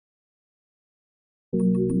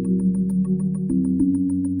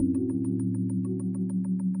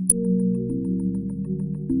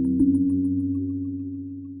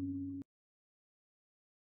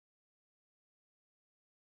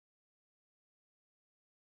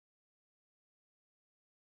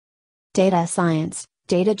Data science,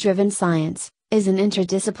 data-driven science, is an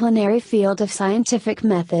interdisciplinary field of scientific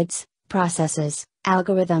methods, processes,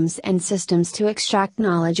 algorithms and systems to extract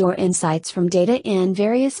knowledge or insights from data in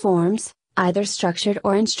various forms, either structured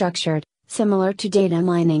or unstructured, similar to data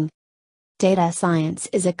mining. Data science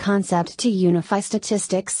is a concept to unify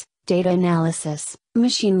statistics, data analysis,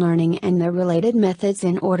 machine learning and their related methods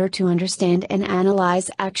in order to understand and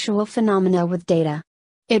analyze actual phenomena with data.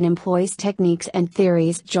 It employs techniques and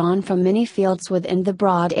theories drawn from many fields within the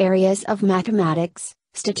broad areas of mathematics,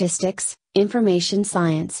 statistics, information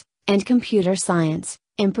science, and computer science,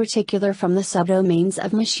 in particular from the subdomains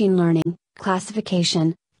of machine learning,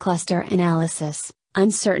 classification, cluster analysis,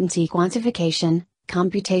 uncertainty quantification,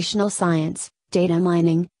 computational science, data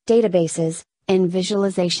mining, databases, and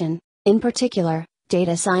visualization. In particular,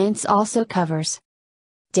 data science also covers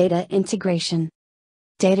data integration,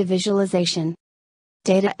 data visualization,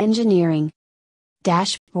 data engineering,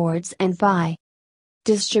 dashboards and BI,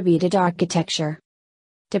 distributed architecture,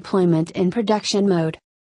 deployment in production mode,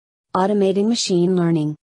 automating machine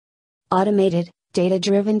learning, automated,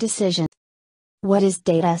 data-driven decision. What is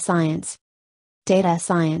data science? Data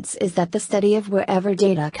science is the study of wherever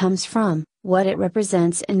data comes from, what it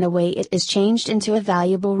represents and the way it is changed into a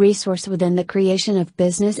valuable resource within the creation of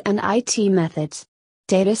business and IT methods.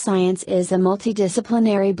 Data science is a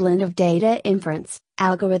multidisciplinary blend of data inference,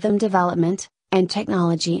 algorithm development, and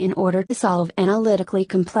technology in order to solve analytically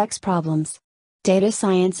complex problems. Data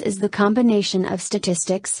science is the combination of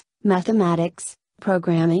statistics, mathematics,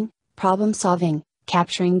 programming, problem solving,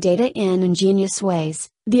 capturing data in ingenious ways,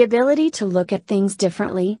 the ability to look at things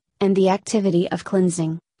differently, and the activity of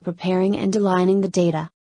cleansing, preparing and aligning the data,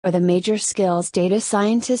 are the major skills data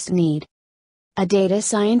scientists need. A data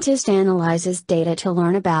scientist analyzes data to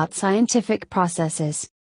learn about scientific processes.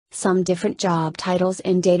 Some different job titles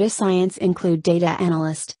in data science include data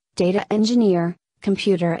analyst, data engineer,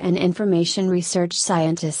 computer and information research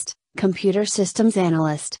scientist, computer systems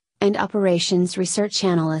analyst, and operations research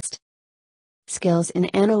analyst. Skills in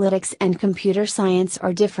analytics and computer science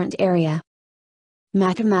are different area.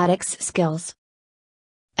 Mathematics skills.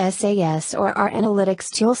 SAS or R analytics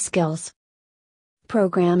tool skills.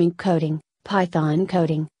 Programming coding, Python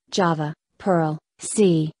coding, Java, Perl,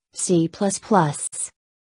 C, C++. SQL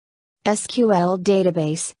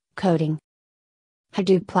database, coding.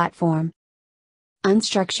 Hadoop platform.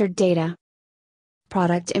 Unstructured data.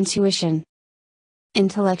 Product intuition.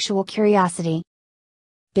 Intellectual curiosity.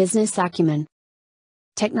 Business acumen.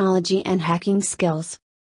 Technology and hacking skills.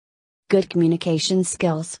 Good communication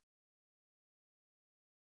skills.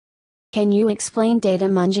 Can you explain data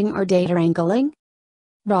munging or data wrangling?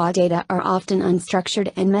 Raw data are often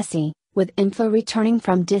unstructured and messy, with info returning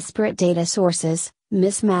from disparate data sources,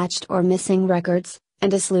 mismatched or missing records,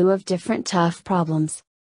 and a slew of different tough problems.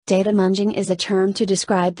 Data munging is a term to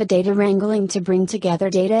describe the data wrangling to bring together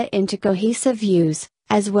data into cohesive views,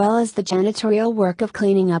 as well as the janitorial work of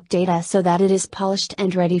cleaning up data so that it is polished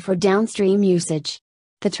and ready for downstream usage.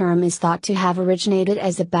 The term is thought to have originated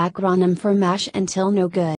as a backronym for mash until no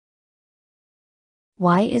good.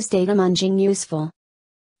 Why is data munging useful?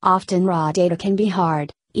 Often raw data can be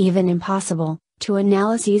hard, even impossible, to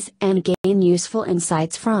analyze and gain useful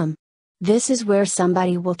insights from. This is where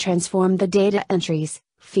somebody will transform the data entries,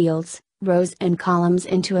 fields, rows and columns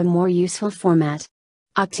into a more useful format.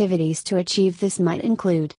 Activities to achieve this might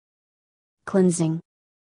include cleansing,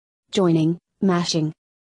 joining, mashing,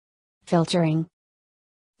 filtering,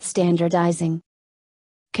 standardizing,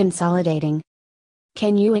 consolidating.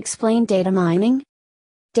 Can you explain data mining?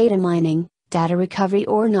 Data mining, data recovery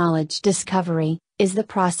or knowledge discovery, is the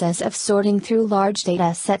process of sorting through large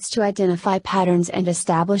data sets to identify patterns and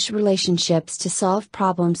establish relationships to solve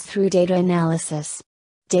problems through data analysis.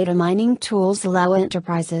 Data mining tools allow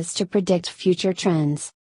enterprises to predict future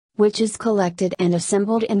trends, which is collected and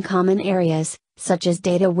assembled in common areas, such as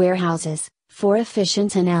data warehouses, for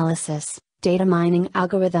efficient analysis, data mining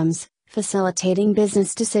algorithms, facilitating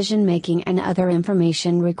business decision-making and other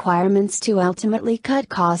information requirements to ultimately cut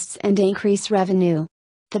costs and increase revenue.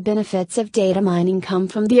 The benefits of data mining come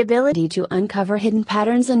from the ability to uncover hidden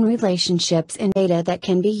patterns and relationships in data that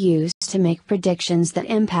can be used to make predictions that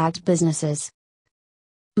impact businesses.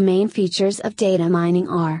 Main features of data mining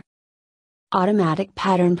are automatic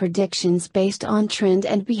pattern predictions based on trend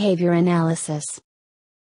and behavior analysis,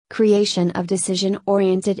 creation of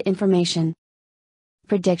decision-oriented information,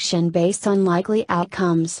 prediction based on likely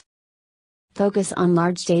outcomes, focus on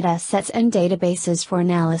large data sets and databases for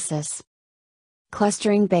analysis,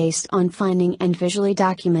 clustering based on finding and visually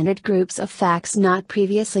documented groups of facts not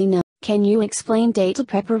previously known. Can you explain data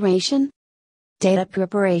preparation? Data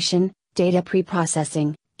preparation, data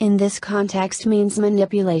preprocessing, in this context means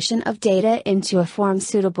manipulation of data into a form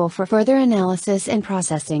suitable for further analysis and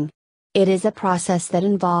processing. It is a process that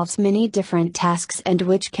involves many different tasks and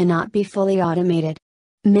which cannot be fully automated.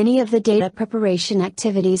 Many of the data preparation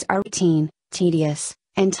activities are routine, tedious,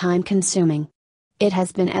 and time-consuming. It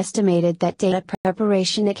has been estimated that data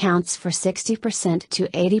preparation accounts for 60% to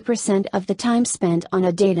 80% of the time spent on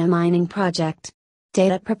a data mining project.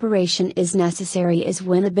 Data preparation is necessary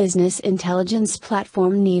when a business intelligence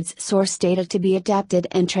platform needs source data to be adapted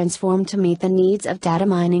and transformed to meet the needs of data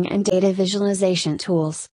mining and data visualization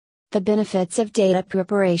tools. The benefits of data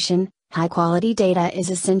preparation: high-quality data is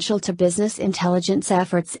essential to business intelligence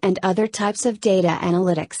efforts and other types of data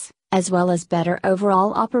analytics, as well as better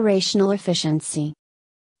overall operational efficiency.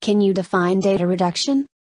 Can you define data reduction?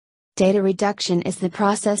 Data reduction is the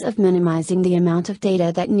process of minimizing the amount of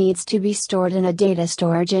data that needs to be stored in a data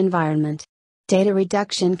storage environment. Data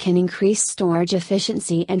reduction can increase storage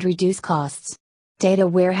efficiency and reduce costs. Data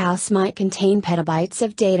warehouse might contain petabytes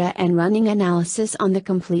of data, and running analysis on the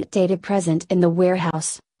complete data present in the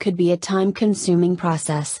warehouse could be a time-consuming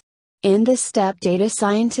process. In this step, data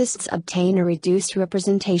scientists obtain a reduced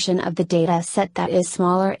representation of the data set that is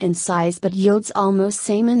smaller in size but yields almost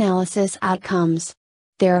same analysis outcomes.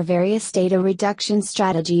 There are various data reduction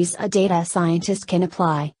strategies a data scientist can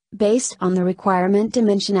apply, based on the requirement: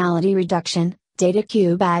 dimensionality reduction, data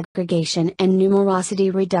cube aggregation, and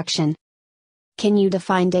numerosity reduction. Can you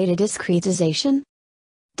define data discretization?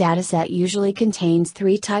 Dataset usually contains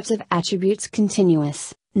three types of attributes: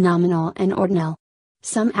 continuous, nominal, and ordinal.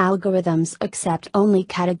 Some algorithms accept only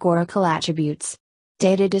categorical attributes.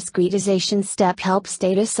 Data discretization step helps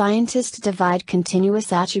data scientists divide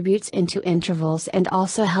continuous attributes into intervals and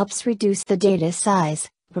also helps reduce the data size,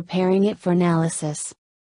 preparing it for analysis.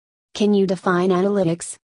 Can you define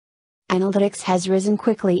analytics? Analytics has risen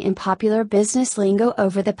quickly in popular business lingo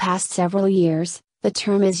over the past several years. The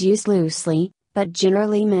term is used loosely, but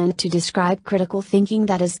generally meant to describe critical thinking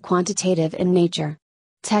that is quantitative in nature.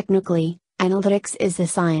 Technically, analytics is the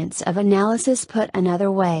science of analysis. Put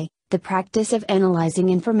another way, the practice of analyzing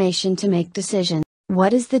information to make decisions.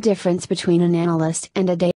 What is the difference between an analyst and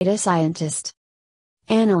a data scientist?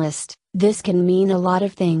 Analyst, this can mean a lot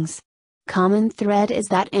of things. Common thread is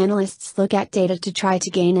that analysts look at data to try to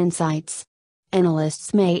gain insights.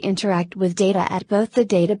 Analysts may interact with data at both the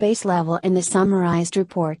database level and the summarized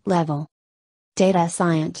report level. Data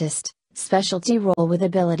scientist, specialty role with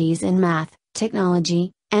abilities in math,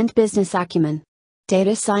 technology, and business acumen.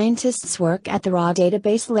 Data scientists work at the raw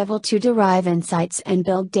database level to derive insights and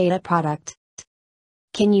build data product.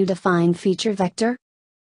 Can you define feature vector?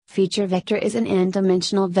 Feature vector is an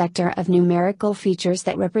n-dimensional vector of numerical features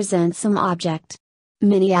that represent some object.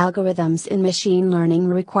 Many algorithms in machine learning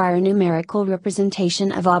require numerical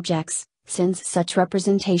representation of objects, since such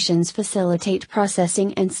representations facilitate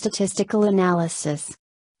processing and statistical analysis.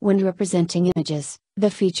 When representing images, the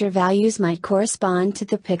feature values might correspond to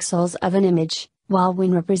the pixels of an image, while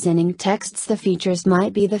when representing texts the features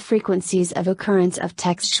might be the frequencies of occurrence of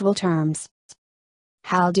textual terms.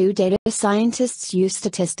 How do data scientists use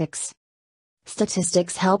statistics?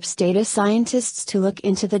 Statistics helps data scientists to look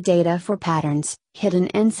into the data for patterns, hidden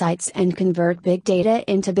insights, and convert big data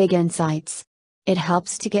into big insights. It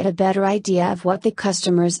helps to get a better idea of what the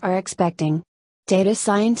customers are expecting. Data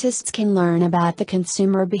scientists can learn about the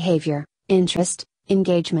consumer behavior, interest,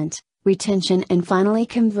 engagement, retention, and finally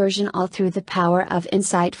conversion, all through the power of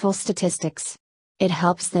insightful statistics. It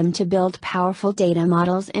helps them to build powerful data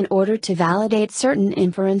models in order to validate certain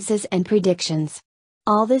inferences and predictions.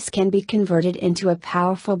 All this can be converted into a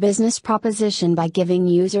powerful business proposition by giving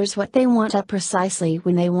users what they want at precisely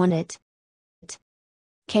when they want it.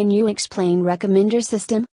 Can you explain recommender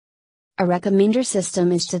system? A recommender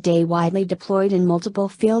system is today widely deployed in multiple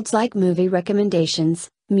fields like movie recommendations,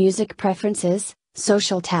 music preferences,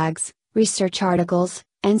 social tags, research articles,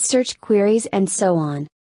 and search queries, and so on.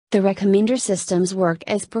 The recommender systems work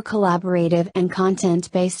as per collaborative and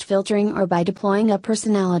content-based filtering or by deploying a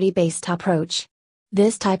personality-based approach.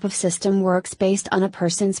 This type of system works based on a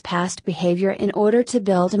person's past behavior in order to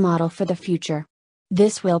build a model for the future.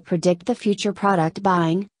 This will predict the future product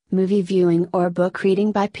buying, movie viewing, or book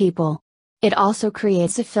reading by people. It also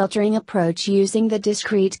creates a filtering approach using the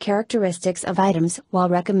discrete characteristics of items while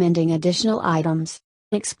recommending additional items.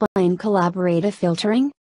 Explain collaborative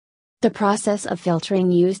filtering. The process of filtering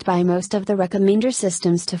used by most of the recommender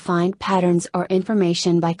systems to find patterns or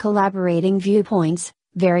information by collaborating viewpoints,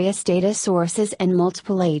 various data sources, and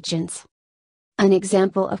multiple agents. An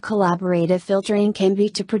example of collaborative filtering can be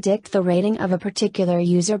to predict the rating of a particular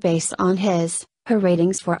user based on his, her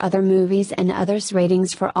ratings for other movies and others'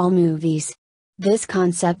 ratings for all movies. This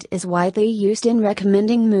concept is widely used in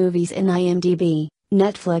recommending movies in IMDb,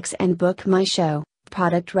 Netflix and Book My Show,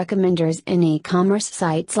 product recommenders in e-commerce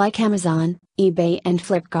sites like Amazon, eBay and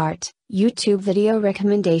Flipkart, YouTube video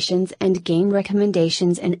recommendations and game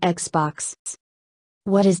recommendations in Xbox.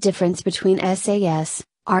 What is difference between SAS,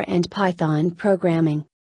 R and Python programming?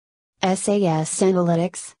 SAS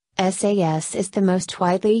Analytics. SAS is the most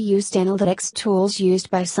widely used analytics tools used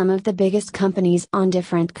by some of the biggest companies on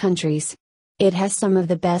different countries. It has some of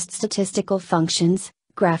the best statistical functions,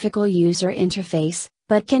 graphical user interface,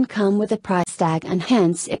 but can come with a price tag and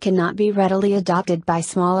hence it cannot be readily adopted by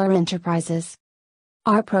smaller enterprises.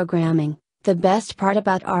 R programming. The best part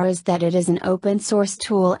about R is that it is an open source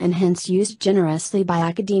tool and hence used generously by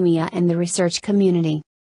academia and the research community.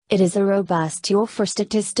 It is a robust tool for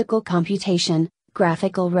statistical computation,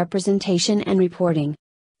 graphical representation and reporting.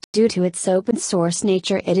 Due to its open source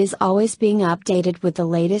nature, it is always being updated with the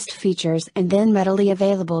latest features and then readily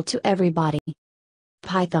available to everybody.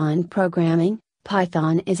 Python programming.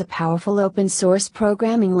 Python is a powerful open source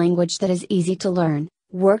programming language that is easy to learn,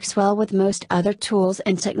 works well with most other tools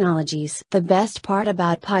and technologies. The best part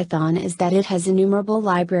about Python is that it has innumerable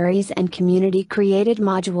libraries and community created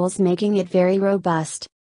modules, making it very robust.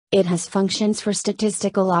 It has functions for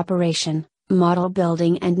statistical operation, model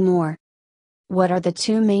building and more. What are the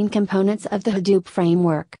two main components of the Hadoop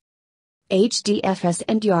framework? HDFS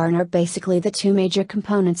and Yarn are basically the two major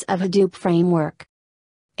components of Hadoop framework.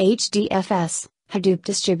 HDFS, Hadoop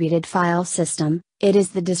Distributed File System, it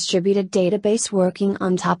is the distributed database working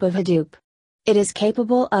on top of Hadoop. It is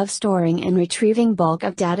capable of storing and retrieving bulk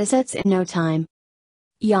of datasets in no time.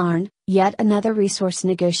 Yarn, yet another resource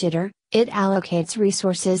negotiator, it allocates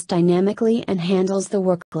resources dynamically and handles the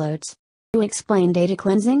workloads. To explain data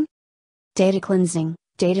cleansing? Data cleansing,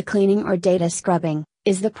 data cleaning or data scrubbing,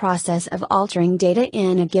 is the process of altering data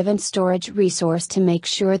in a given storage resource to make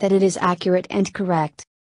sure that it is accurate and correct.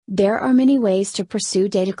 There are many ways to pursue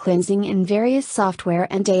data cleansing in various software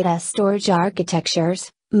and data storage architectures,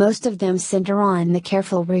 most of them center on the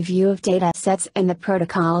careful review of data sets and the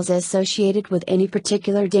protocols associated with any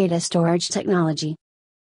particular data storage technology.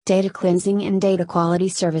 Data cleansing in data quality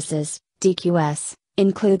services, DQS,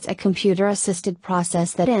 includes a computer-assisted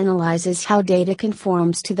process that analyzes how data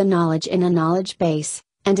conforms to the knowledge in a knowledge base,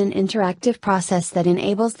 and an interactive process that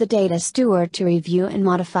enables the data steward to review and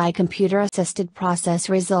modify computer-assisted process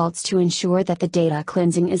results to ensure that the data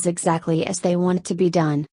cleansing is exactly as they want it to be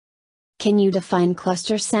done. Can you define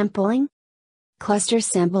cluster sampling? Cluster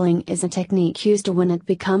sampling is a technique used when it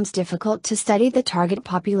becomes difficult to study the target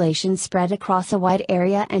population spread across a wide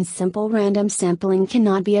area and simple random sampling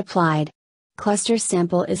cannot be applied. Cluster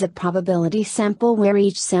sample is a probability sample where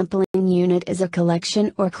each sampling unit is a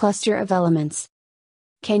collection or cluster of elements.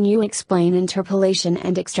 Can you explain interpolation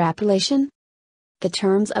and extrapolation? The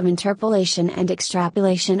terms of interpolation and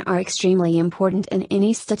extrapolation are extremely important in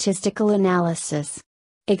any statistical analysis.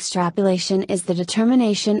 Extrapolation is the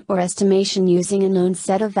determination or estimation using a known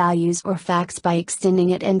set of values or facts by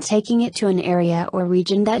extending it and taking it to an area or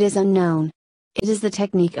region that is unknown. It is the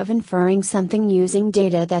technique of inferring something using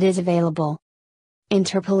data that is available.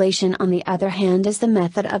 Interpolation, on the other hand, is the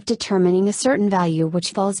method of determining a certain value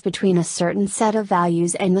which falls between a certain set of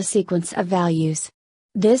values and the sequence of values.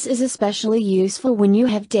 This is especially useful when you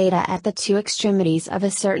have data at the two extremities of a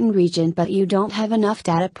certain region but you don't have enough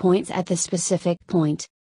data points at the specific point.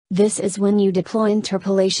 This is when you deploy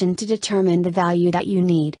interpolation to determine the value that you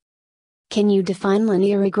need. Can you define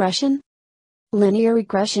linear regression? Linear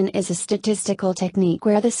regression is a statistical technique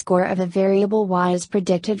where the score of a variable y is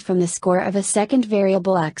predicted from the score of a second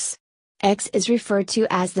variable x. X is referred to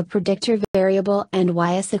as the predictor variable and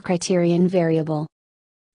y as the criterion variable.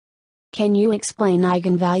 Can you explain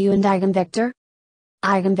eigenvalue and eigenvector?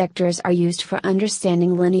 Eigenvectors are used for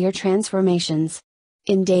understanding linear transformations.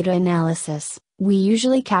 In data analysis, we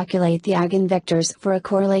usually calculate the eigenvectors for a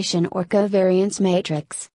correlation or covariance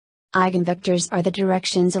matrix. Eigenvectors are the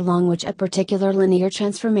directions along which a particular linear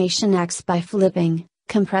transformation acts by flipping,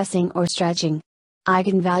 compressing or stretching.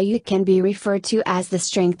 Eigenvalue can be referred to as the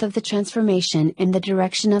strength of the transformation in the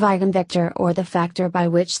direction of eigenvector or the factor by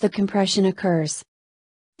which the compression occurs.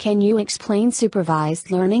 Can you explain supervised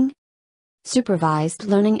learning? Supervised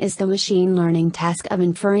learning is the machine learning task of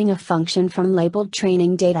inferring a function from labeled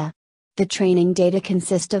training data. The training data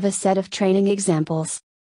consist of a set of training examples.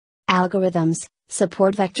 Algorithms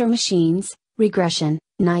support vector machines, regression,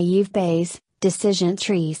 naive Bayes, decision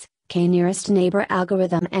trees, k-nearest neighbor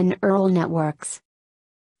algorithm and neural networks.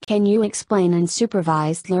 Can you explain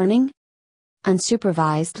unsupervised learning?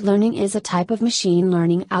 Unsupervised learning is a type of machine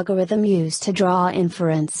learning algorithm used to draw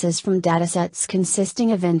inferences from datasets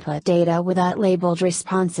consisting of input data without labeled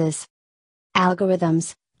responses.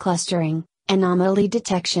 Algorithms, clustering, anomaly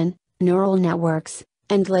detection, neural networks,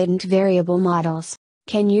 and latent variable models.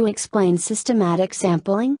 Can you explain systematic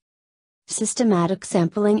sampling? Systematic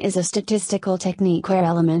sampling is a statistical technique where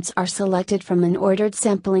elements are selected from an ordered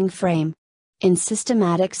sampling frame. In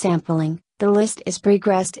systematic sampling, the list is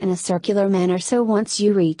progressed in a circular manner, so once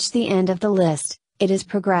you reach the end of the list, it is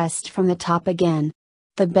progressed from the top again.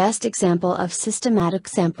 The best example of systematic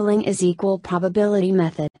sampling is equal probability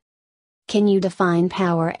method. Can you define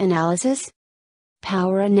power analysis?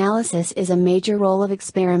 Power analysis is a major role of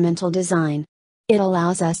experimental design. It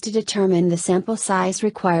allows us to determine the sample size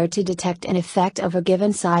required to detect an effect of a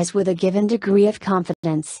given size with a given degree of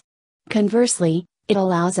confidence. Conversely, it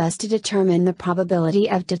allows us to determine the probability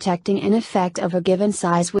of detecting an effect of a given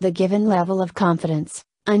size with a given level of confidence,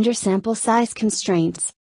 under sample size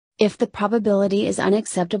constraints. If the probability is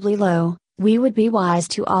unacceptably low, we would be wise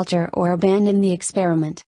to alter or abandon the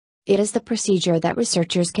experiment. It is the procedure that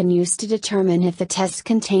researchers can use to determine if the test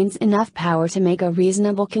contains enough power to make a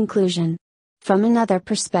reasonable conclusion. From another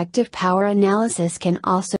perspective, power analysis can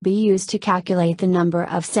also be used to calculate the number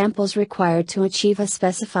of samples required to achieve a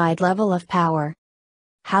specified level of power.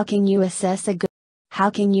 How can you assess a good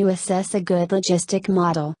logistic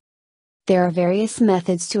model? There are various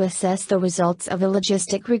methods to assess the results of a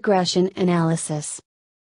logistic regression analysis.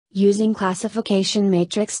 Using classification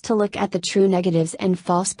matrix to look at the true negatives and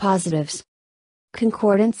false positives.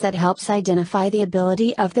 Concordance that helps identify the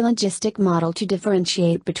ability of the logistic model to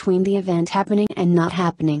differentiate between the event happening and not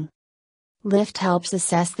happening. Lift helps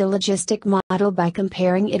assess the logistic model by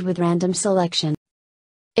comparing it with random selection.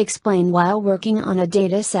 Explain while working on a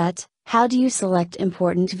data set, how do you select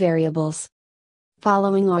important variables?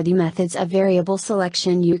 Following are the methods of variable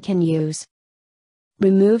selection you can use.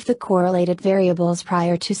 Remove the correlated variables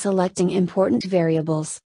prior to selecting important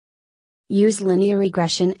variables. Use linear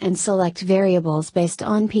regression and select variables based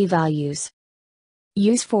on p-values.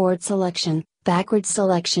 Use forward selection, backward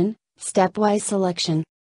selection, stepwise selection.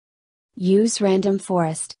 Use random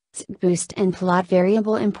forest, boost and plot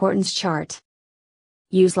variable importance chart.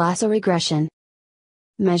 Use lasso regression.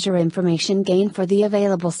 Measure information gain for the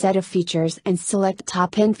available set of features and select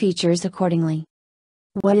top-end features accordingly.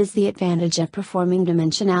 What is the advantage of performing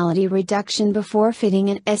dimensionality reduction before fitting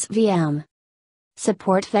an SVM?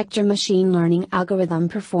 Support vector machine learning algorithm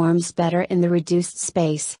performs better in the reduced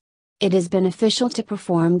space. It is beneficial to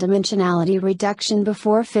perform dimensionality reduction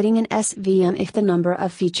before fitting an SVM if the number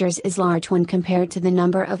of features is large when compared to the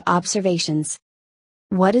number of observations.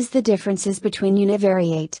 What is the differences between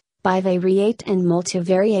univariate, bivariate and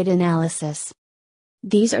multivariate analysis?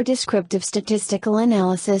 These are descriptive statistical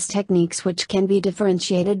analysis techniques which can be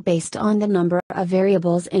differentiated based on the number of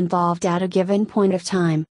variables involved at a given point of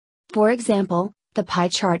time. For example, the pie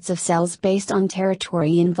charts of cells based on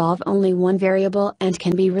territory involve only one variable and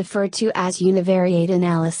can be referred to as univariate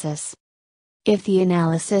analysis. If the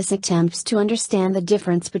analysis attempts to understand the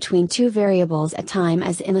difference between two variables at time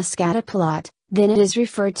as in a scatter plot, then it is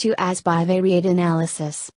referred to as bivariate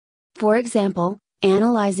analysis. For example,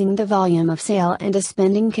 analyzing the volume of sale and a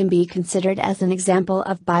spending can be considered as an example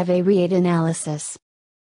of bivariate analysis.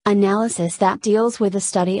 Analysis that deals with the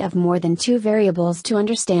study of more than two variables to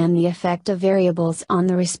understand the effect of variables on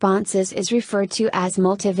the responses is referred to as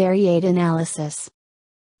multivariate analysis.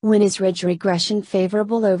 When is ridge regression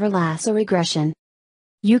favorable over lasso regression?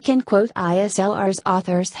 You can quote ISLR's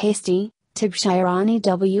authors Hasty, Tibshirani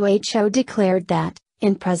WHO declared that,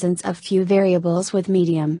 in presence of few variables with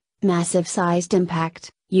medium, massive-sized impact,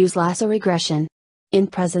 use lasso regression. In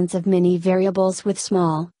presence of many variables with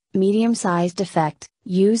small, medium-sized effect,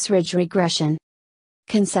 use ridge regression.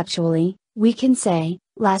 Conceptually, we can say,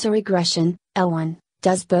 lasso regression, L1,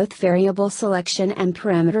 does both variable selection and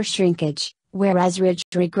parameter shrinkage, whereas ridge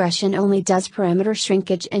regression only does parameter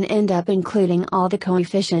shrinkage and end up including all the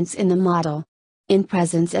coefficients in the model. In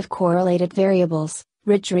presence of correlated variables,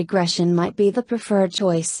 ridge regression might be the preferred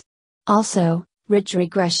choice. Also, ridge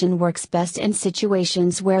regression works best in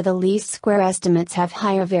situations where the least square estimates have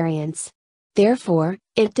higher variance. Therefore,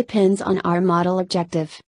 it depends on our model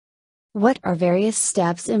objective. What are various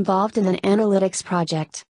steps involved in an analytics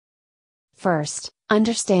project? First,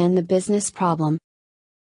 understand the business problem.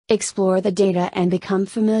 Explore the data and become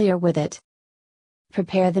familiar with it.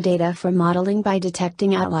 Prepare the data for modeling by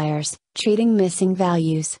detecting outliers, treating missing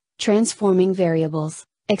values, transforming variables,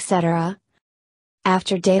 etc.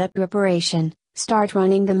 After data preparation, start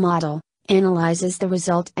running the model, analyzes the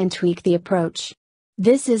result and tweak the approach.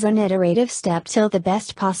 This is an iterative step till the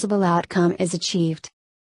best possible outcome is achieved.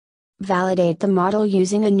 Validate the model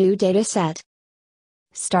using a new dataset.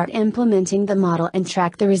 Start implementing the model and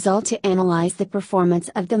track the result to analyze the performance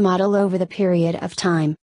of the model over the period of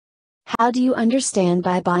time. How do you understand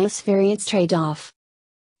bias variance trade-off?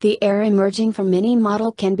 The error emerging from any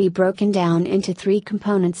model can be broken down into three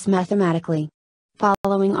components mathematically.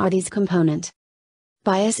 Following are these components.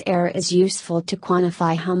 Bias error is useful to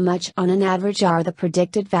quantify how much on an average are the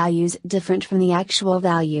predicted values different from the actual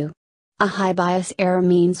value. A high bias error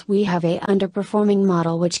means we have a underperforming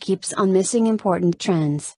model which keeps on missing important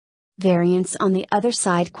trends. Variance on the other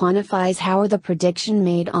side quantifies how are the prediction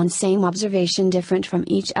made on same observation different from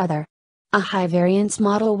each other. A high variance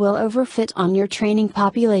model will overfit on your training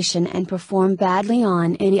population and perform badly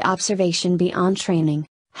on any observation beyond training.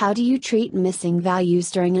 How do you treat missing values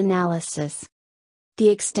during analysis? The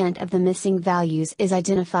extent of the missing values is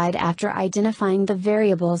identified after identifying the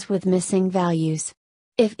variables with missing values.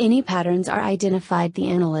 If any patterns are identified, the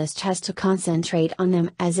analyst has to concentrate on them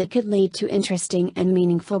as it could lead to interesting and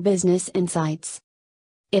meaningful business insights.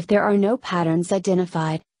 If there are no patterns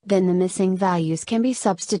identified, then the missing values can be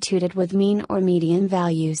substituted with mean or median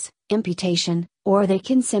values, imputation, or they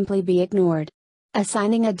can simply be ignored.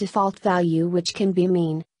 Assigning a default value which can be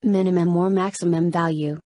mean, minimum or maximum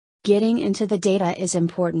value. Getting into the data is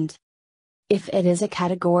important. If it is a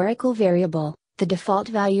categorical variable, the default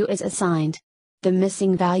value is assigned. The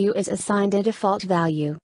missing value is assigned a default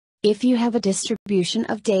value. If you have a distribution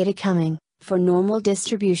of data coming, for normal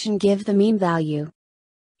distribution give the mean value.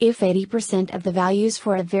 If 80% of the values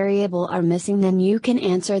for a variable are missing, then you can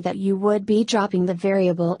answer that you would be dropping the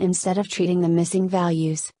variable instead of treating the missing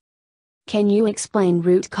values. Can you explain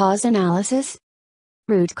root cause analysis?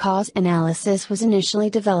 Root cause analysis was initially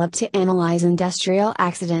developed to analyze industrial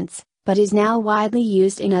accidents, but is now widely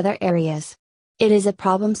used in other areas. It is a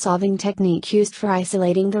problem-solving technique used for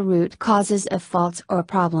isolating the root causes of faults or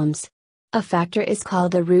problems. A factor is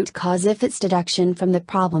called the root cause if its deduction from the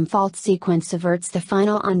problem-fault sequence averts the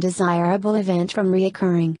final undesirable event from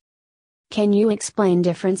reoccurring. Can you explain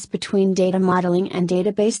difference between data modeling and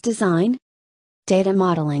database design? Data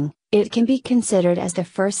modeling, it can be considered as the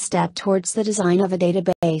first step towards the design of a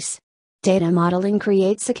database. Data modeling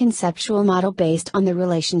creates a conceptual model based on the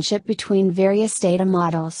relationship between various data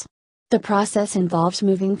models. The process involves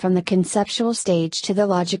moving from the conceptual stage to the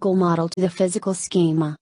logical model to the physical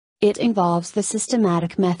schema. It involves the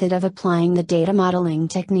systematic method of applying the data modeling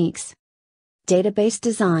techniques. Database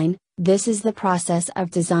design, this is the process of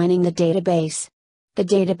designing the database. The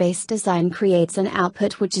database design creates an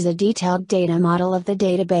output which is a detailed data model of the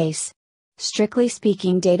database. Strictly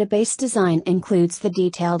speaking, database design includes the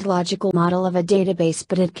detailed logical model of a database,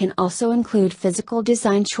 but it can also include physical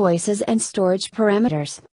design choices and storage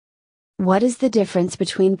parameters. What is the difference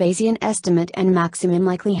between Bayesian estimate and maximum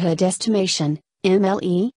likelihood estimation,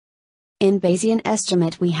 MLE? In Bayesian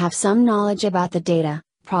estimate we have some knowledge about the data,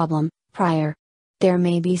 problem, prior. There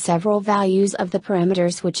may be several values of the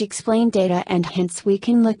parameters which explain data, and hence we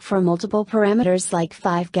can look for multiple parameters like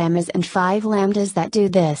 5 gammas and 5 lambdas that do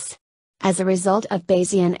this. As a result of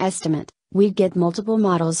Bayesian estimate, we get multiple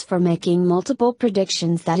models for making multiple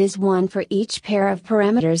predictions, that is one for each pair of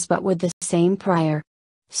parameters but with the same prior.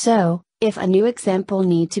 So, if a new example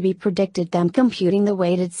need to be predicted, then computing the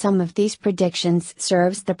weighted sum of these predictions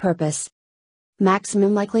serves the purpose.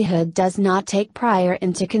 Maximum likelihood does not take prior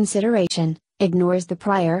into consideration, ignores the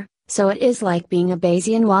prior, so it is like being a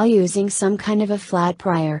Bayesian while using some kind of a flat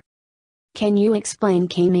prior. Can you explain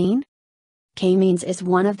K-mean? K-means is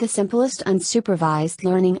one of the simplest unsupervised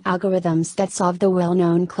learning algorithms that solve the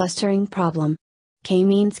well-known clustering problem.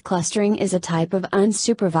 K-means clustering is a type of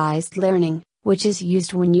unsupervised learning, which is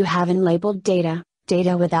used when you have unlabeled data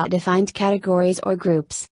without defined categories or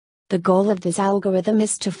groups. The goal of this algorithm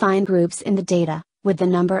is to find groups in the data, with the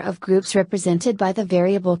number of groups represented by the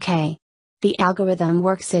variable k. The algorithm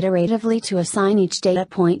works iteratively to assign each data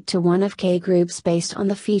point to one of k groups based on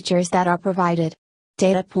the features that are provided.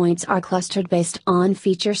 Data points are clustered based on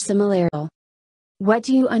feature similarity. What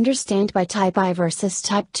do you understand by type I versus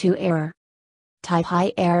type 2 error? Type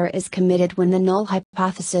I error is committed when the null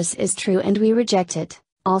hypothesis is true and we reject it,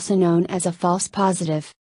 also known as a false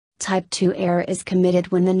positive. Type 2 error is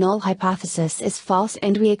committed when the null hypothesis is false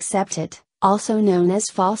and we accept it, also known as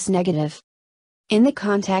false negative. In the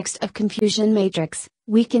context of confusion matrix,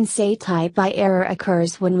 we can say type I error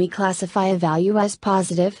occurs when we classify a value as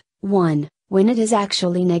positive, 1, when it is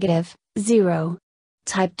actually negative, 0.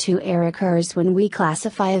 Type 2 error occurs when we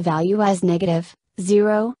classify a value as negative,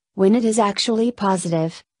 0, when it is actually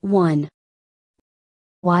positive, 1.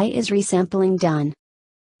 Why is resampling done?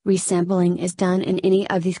 Resampling is done in any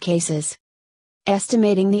of these cases.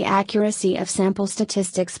 Estimating the accuracy of sample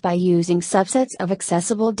statistics by using subsets of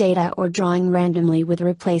accessible data or drawing randomly with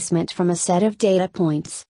replacement from a set of data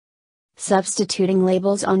points. Substituting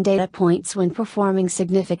labels on data points when performing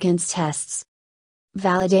significance tests.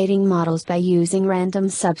 Validating models by using random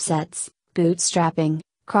subsets, bootstrapping,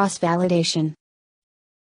 cross-validation.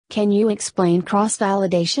 Can you explain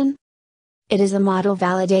cross-validation? It is a model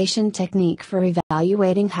validation technique for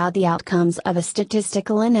evaluating how the outcomes of a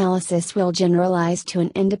statistical analysis will generalize to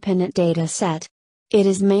an independent data set. It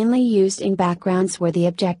is mainly used in backgrounds where the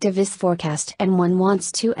objective is forecast and one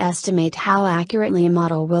wants to estimate how accurately a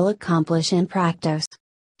model will accomplish in practice.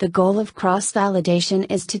 The goal of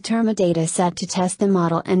cross-validation is to term a data set to test the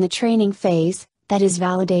model in the training phase, that is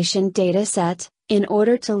validation data set, in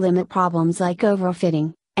order to limit problems like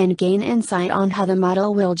overfitting, and gain insight on how the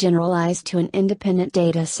model will generalize to an independent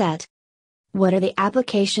data set. What are the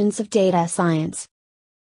applications of data science?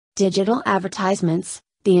 Digital advertisements.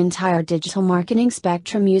 The entire digital marketing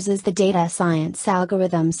spectrum uses the data science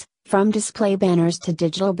algorithms, from display banners to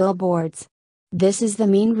digital billboards. This is the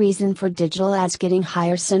main reason for digital ads getting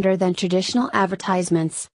higher sender than traditional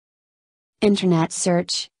advertisements. Internet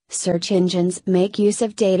search. Search engines make use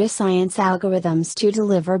of data science algorithms to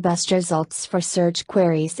deliver best results for search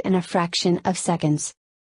queries in a fraction of seconds.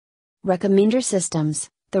 Recommender systems.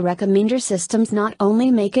 The recommender systems not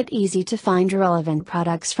only make it easy to find relevant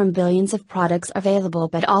products from billions of products available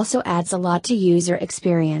but also adds a lot to user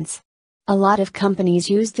experience. A lot of companies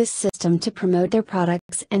use this system to promote their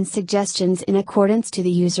products and suggestions in accordance to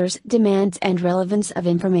the user's demands and relevance of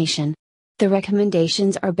information. The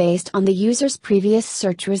recommendations are based on the user's previous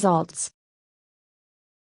search results.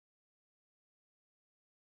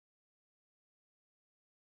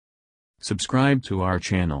 Subscribe to our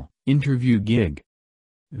channel, InterviewGIG.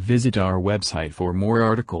 Visit our website for more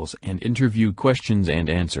articles and interview questions and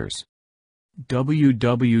answers.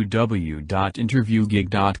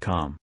 www.interviewgig.com